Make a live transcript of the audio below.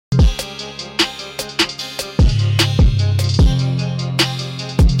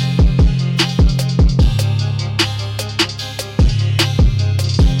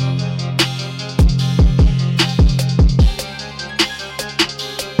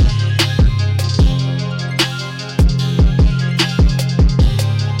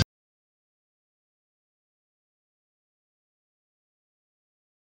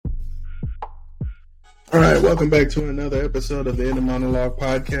All right, welcome back to another episode of the Inner Monologue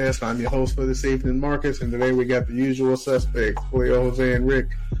Podcast. I'm your host for this evening, Marcus, and today we got the usual suspects, Julio, Jose, and Rick.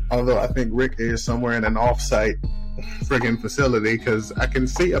 Although I think Rick is somewhere in an off-site friggin' facility because I can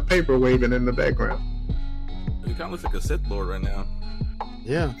see a paper waving in the background. He kind of looks like a Sith Lord right now.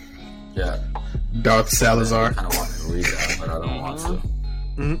 Yeah. Darth Salazar. I kind of want to read that, but I don't want to.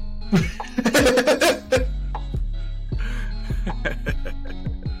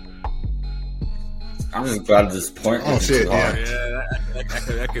 I'm just glad at this point. Oh shit! Yeah,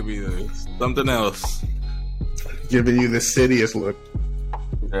 that could be something else. Giving you the cityest look.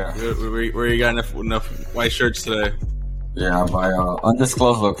 Yeah. Where you got enough white shirts today? Yeah, by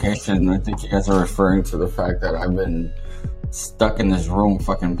undisclosed location. I think you guys are referring to the fact that I've been stuck in this room,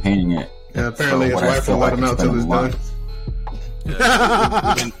 fucking painting it. Yeah, apparently his wife will let him out till it's done.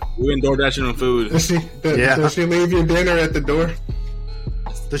 Yeah, we've been door dashing on food. Does she leave your dinner at the door?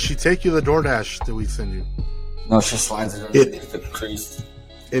 Does she take you the DoorDash that we send you? No, she slides it underneath the crease.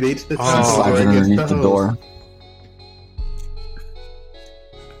 It eats the slides it underneath the door.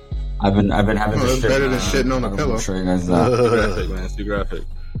 I've been having to shit. Better than shitting on a pillow. Show you guys that. Graphic, man. It's too graphic.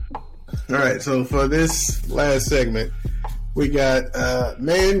 All right, so for this last segment, we got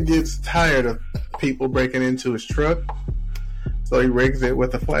man gets tired of people breaking into his truck, so he rigs it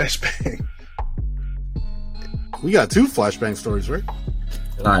with a flashbang. We got 2 flashbang stories, right?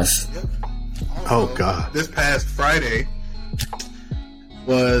 Nice. Oh God! This past Friday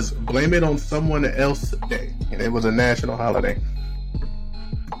was Blame It on Someone Else Day, and it was a national holiday.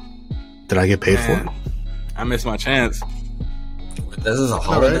 Did I get paid for it? I missed my chance. This is a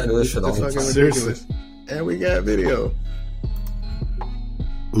holiday. Right. This shit all the time. Seriously. And we got video.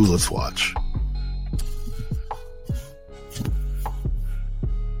 Ooh, let's watch.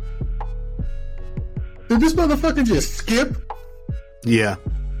 Did this motherfucker just skip? Yeah.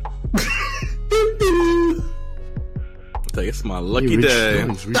 I think it's my lucky day.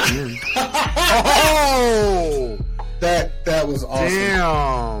 He's reaching in. Oh! That was awesome.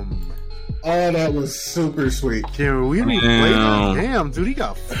 Damn. Oh, that was super sweet. Can we replay that? Damn, dude, he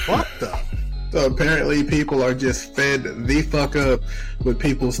got fucked up. So apparently people are just fed the fuck up with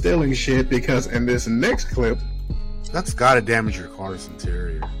people stealing shit because in this next clip... That's gotta damage your car's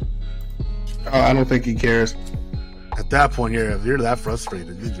interior. Oh, I don't think he cares. At that point, if you're that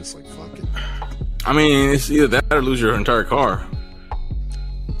frustrated, you're just like, fuck it. I mean, it's either that or lose your entire car.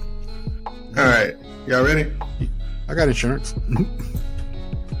 Alright, y'all ready? I got insurance.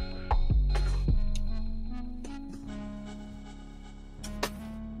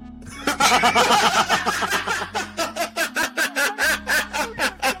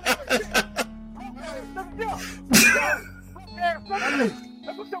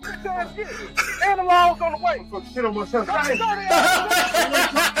 Analogs on the way. Shit on myself. I'm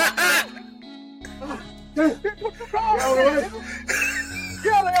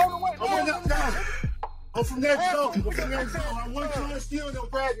from next door. I wasn't trying to steal no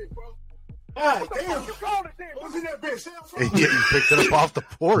baggage, bro. Alright, damn. What's in that bitch? And yet you picked it up off the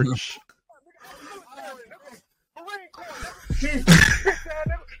porch.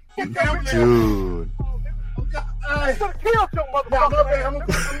 Dude. I should have killed your motherfucker. I'm gonna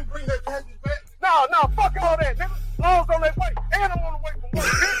bring that package back. No, fuck all that, nigga. All's on that way, and I'm on the way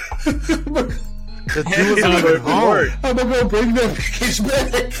from work. The dude was on the home. I'm gonna go bring that package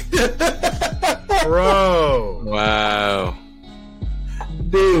back. Bro. Wow.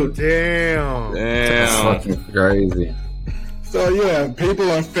 Dude. Damn. That's fucking crazy. So yeah,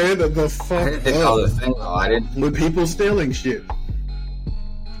 people are fed the fuck I didn't think that was a thing, though. I didn't with people stealing shit.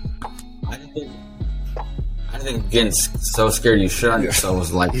 think getting so scared you shit on yourself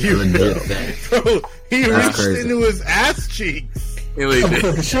was like a legit thing. Bro, he That's reached crazy. into his ass cheeks. He leaked I'm it.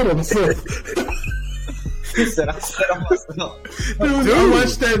 fucking shit on myself. He said, I said on myself. Dude, I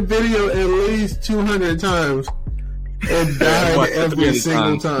watched that video at least 200 times and died every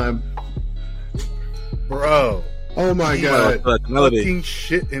single time. Bro. Oh my god. Fucking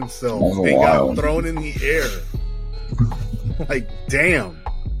shit himself Oh, and wow. got thrown in the air. Like, damn.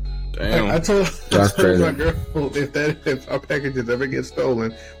 I told crazy. my girl if our packages ever get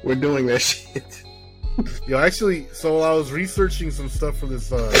stolen, we're doing that shit. Yo, actually, so while I was researching some stuff for this,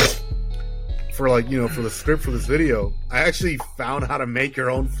 for the script for this video, I actually found how to make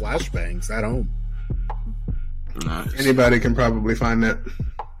your own flashbangs at home. Nice. Anybody can probably find that.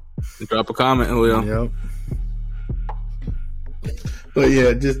 Drop a comment, Julio. Yep. But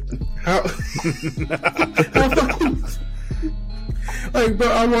yeah, just how like, bro,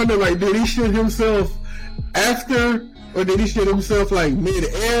 I wonder, like, did he shit himself after, or did he shit himself like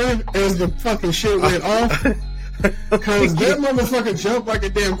mid-air as the fucking shit went off? Because that motherfucker jumped like a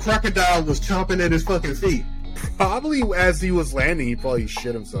damn crocodile was chomping at his fucking feet. Probably as he was landing, he probably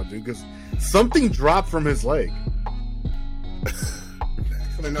shit himself, dude, because something dropped from his leg.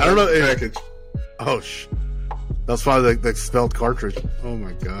 I don't know if- package. Oh, that's probably the expelled cartridge. Oh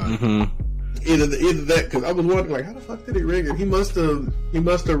my god. Mm-hmm. Either that, because I was wondering, like, how the fuck did he rig it? He must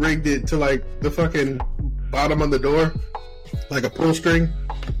have rigged it to like the fucking bottom of the door, like a pull string.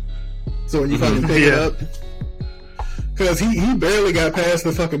 So when you fucking pick it up, because he barely got past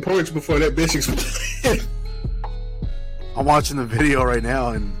the fucking porch before that bitch exploded. I'm watching the video right now,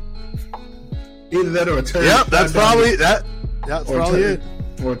 and Either that or a turd. yep, shot that's down probably his- that. That's or a probably turd-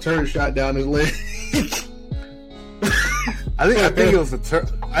 it. Or a turd shot down his leg. I think it was the turn.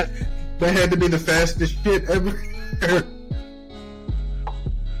 That had to be the fastest shit ever.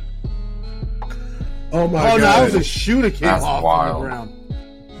 Oh my Oh no, god! that was a shoe that came That's off wild. on the ground.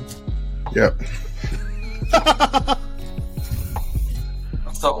 Yep.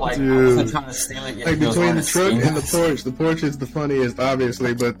 So like, I Dude. wasn't trying to steal it. Yet. Like He was between wearing the a truck ski and the mask. porch, the porch is the funniest,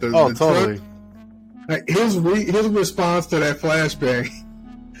 obviously, but the Oh, the totally. truck, like his response to that flashbang.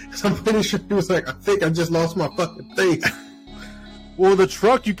 'Cause I'm pretty sure he was like, "I think I just lost my fucking face." Well, the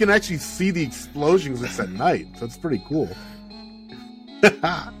truck, you can actually see the explosions. It's at night, so it's pretty cool.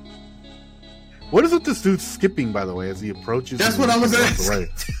 What is with this dude skipping, by the way, as he approaches? That's and what I was runs asking. away?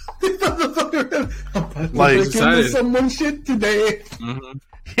 Motherfucker, I'm about to Like, break into excited. someone's shit today. Mm-hmm.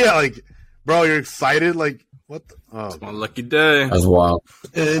 Yeah, like, bro, you're excited? Like, what? Oh, It's my lucky day. That's wild.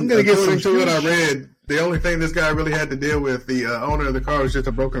 And gonna get according some to what I shoes. read, the only thing this guy really had to deal with, the owner of the car, was just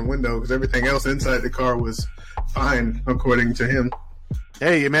a broken window because everything else inside the car was fine, according to him.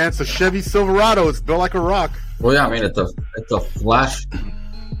 hey, man, it's a Chevy Silverado. It's built like a rock. Well, yeah, I mean, it's a flash,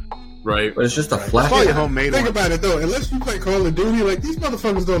 Right. but it's just a It's flash. probably a homemade Think one. about it though. Unless you play Call of Duty, like these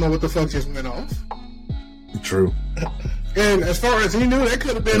motherfuckers don't know what the fuck just went off. True. And as far as he knew, that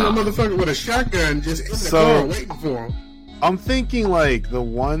could have been Nah. a motherfucker with a shotgun just in the So- car waiting for him. I'm thinking like the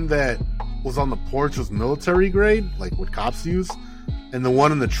one that was on the porch was military grade, like what cops use, and the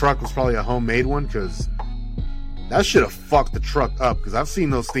one in the truck was probably a homemade one because that should have fucked the truck up. Because I've seen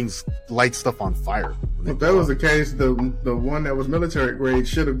those things light stuff on fire. If that was the case, the one that was military grade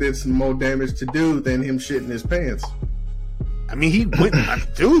should have did some more damage to do than him shitting his pants. I mean, he went,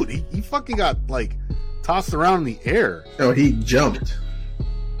 dude. He fucking got like tossed around in the air. No, he jumped.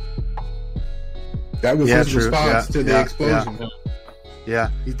 That was Yeah, his true. response Yeah, to the yeah, explosion. Yeah,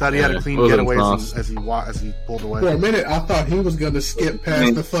 he thought he had Yeah, a clean it was getaway fast. as he pulled away. For a minute, I thought he was going to skip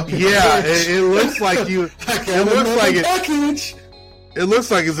past the fucking. Yeah, porch. it looks like you. Like, It looks like it. package. It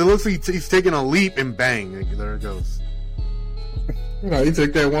looks like he's taking a leap and bang, like, there it goes. No, he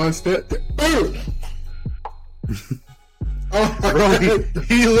took that one step. Boom. Oh, Bro,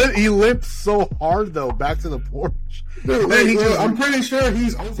 he limped so hard though back to the porch. Dude, Man, he well, just- I'm pretty sure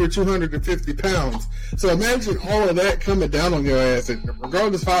he's over 250 pounds. So imagine all of that coming down on your ass. And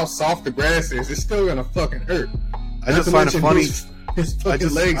regardless of how soft the grass is, it's still gonna fucking hurt. I Not just to find it mention funny. His I fucking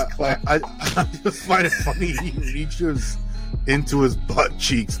just legs clap. I just find it funny. He reaches into his butt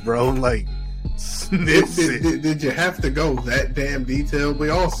cheeks, bro, and like sniffs it. Did you have to go that damn detailed? We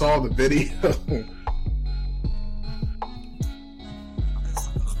all saw the video.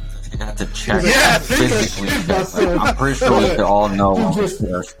 You have to check. Yeah, physically think check. I Like, I'm pretty sure we could all know. You what just-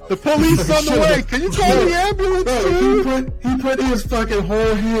 we are. The police on the way. Can you call the ambulance, No, dude? he put his fucking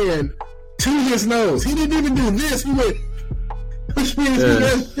whole hand to his nose. He didn't even do this. He went, which means he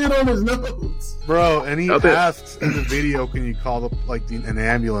had shit on his nose. Bro, and he Out there. asks in the video, "Can you call an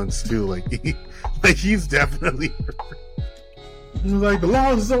ambulance too?" Like he's definitely. He was like, the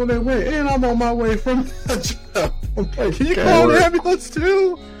law is on their way, and I'm on my way from the job. I'm like, Can you "God." call an ambulance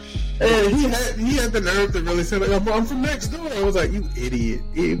too? And he had the nerve to really say, like, I'm from next door. I was like, you idiot.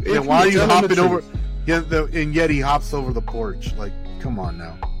 And why are you hopping over? Yeah, and yet he hops over the porch. Like, come on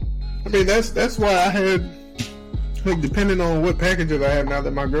now. I mean, that's why I had, like, depending on what packages I have now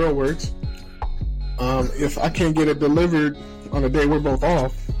that my girl works, if I can't get it delivered on a day we're both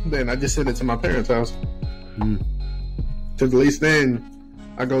off, then I just send it to my parents' house. Because at least then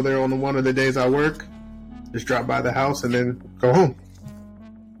I go there on one of the days I work, just drop by the house, and then go home.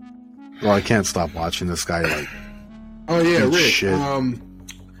 Well, I can't stop watching this guy. Like, Oh yeah, Eat Rick. shit.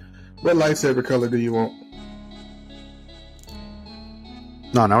 What lightsaber color do you want?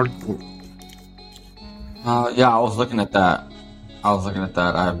 no, Yeah, I was looking at that.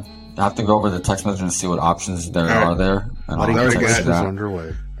 I have to go over the text message and see what options there Alright. are there. And Buddy I I'll already text got you is that.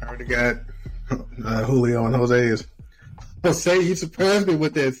 underway. I already got Julio and Jose's. Jose, he surprised me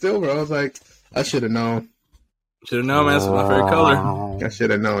with that silver. I was like, I should have known. Should have known, man. That's my favorite color. I should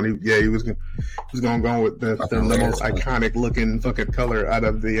have known. He was going to go with the most iconic looking fucking color out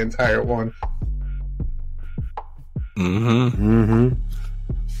of the entire one.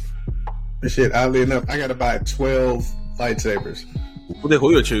 Shit, oddly enough, I got to buy 12 lightsabers.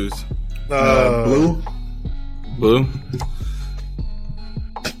 Who you choose? Blue. Blue.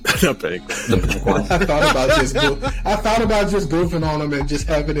 The pink. I thought about just goofing on them and just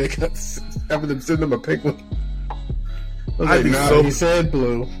having them send them a pink one. I was like, he said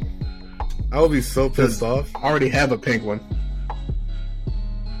blue. I would be so pissed off. I already have a pink one.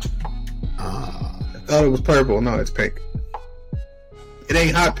 I thought it was purple. No, it's pink. It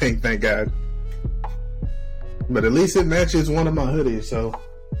ain't hot pink, thank God. But at least it matches one of my hoodies, so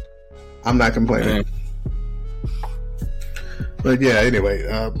I'm not complaining. But yeah, anyway,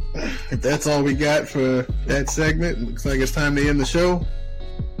 if that's all we got for that segment, looks like it's time to end the show.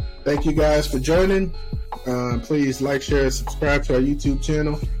 Thank you guys for joining. Please like, share, and subscribe to our YouTube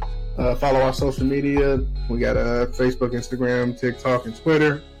channel. Follow our social media. We got Facebook, Instagram, TikTok, and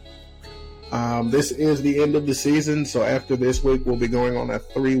Twitter. This is the end of the season, so after this week, we'll be going on a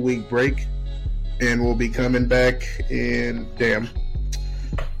 3-week break, and we'll be coming back in. Damn,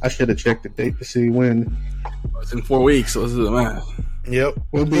 I should have checked the date to see when. It's in 4 weeks, so this is the math. Yep,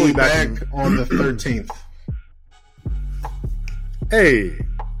 we'll be back on the 13th. Hey.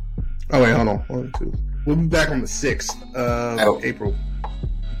 Oh wait, hold on. 1, 2. We'll be back on the 6th of April.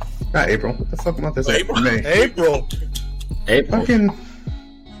 Not April. What the fuck month is April? May. April. Fucking.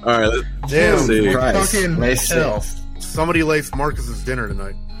 All right. Damn. Fucking May hell. 6th. Somebody laced Marcus's dinner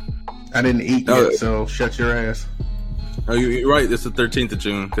tonight. I didn't eat yet, so shut your ass. Oh, you're right. It's the 13th of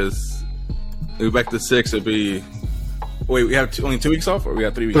June because we'll be back to 6th. It'll be. Wait, we have only 2 weeks off, or we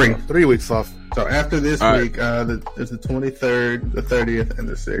got 3 weeks? 3. Off? 3 weeks off. So after this week, there's the 23rd, the 30th, and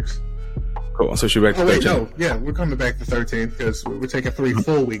the 6th. Cool. So she's back to 13th. Wait, no. Yeah, we're coming back the 13th because we're taking 3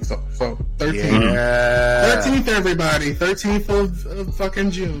 full weeks off. So 13th. Yeah. 13th, everybody. 13th of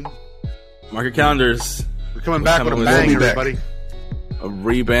fucking June. Mark your calendars. We're coming back with a bang, everybody. A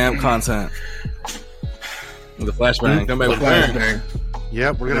revamp content. With a flashbang. Come back with a bang.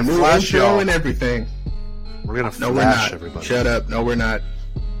 Yep, we're gonna move flash show y'all and everything. We're gonna No, we're flash not. everybody. Shut up. No, we're not.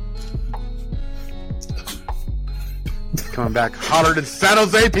 Coming back hotter than San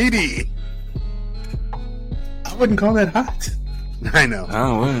Jose PD. I wouldn't call that hot. I know.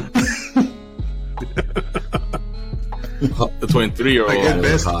 Oh, the 23-year-old. Like at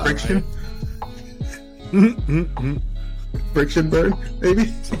best, hot, friction. Friction burn,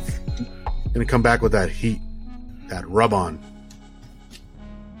 maybe. Gonna come back with that heat, that rub on.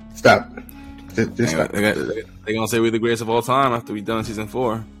 Stop. Just stop. They're gonna say we're the greatest of all time after we're done season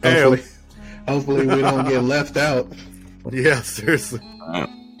 4. Hopefully we don't get left out. Yeah, seriously.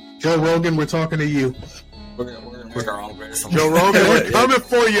 Joe Rogan, we're talking to you. We're gonna make our own greatest. Joe Rogan, we're coming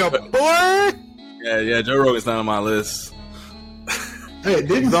for you, boy. Yeah. Joe Rogan's not on my list. Hey,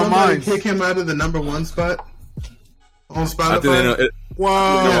 didn't He's on somebody mine. kick him out of the -- spot on Spotify? I think they know it. Whoa.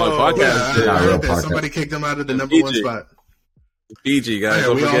 Yeah, I heard that podcast. somebody kicked him out of the #1 Fiji. spot. Fiji, guys. Yeah,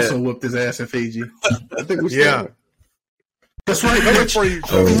 Don't we forget. also whooped his ass in Fiji. I think we should. Yeah. That's right, Coming bitch. for you,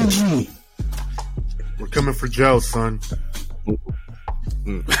 Joe. Fiji. We're coming for Joe, son. All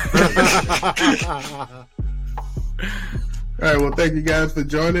right, well, thank you guys for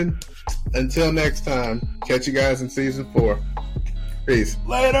joining. Until next time, catch you guys in season 4. Peace.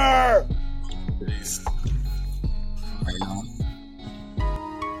 Later. Peace.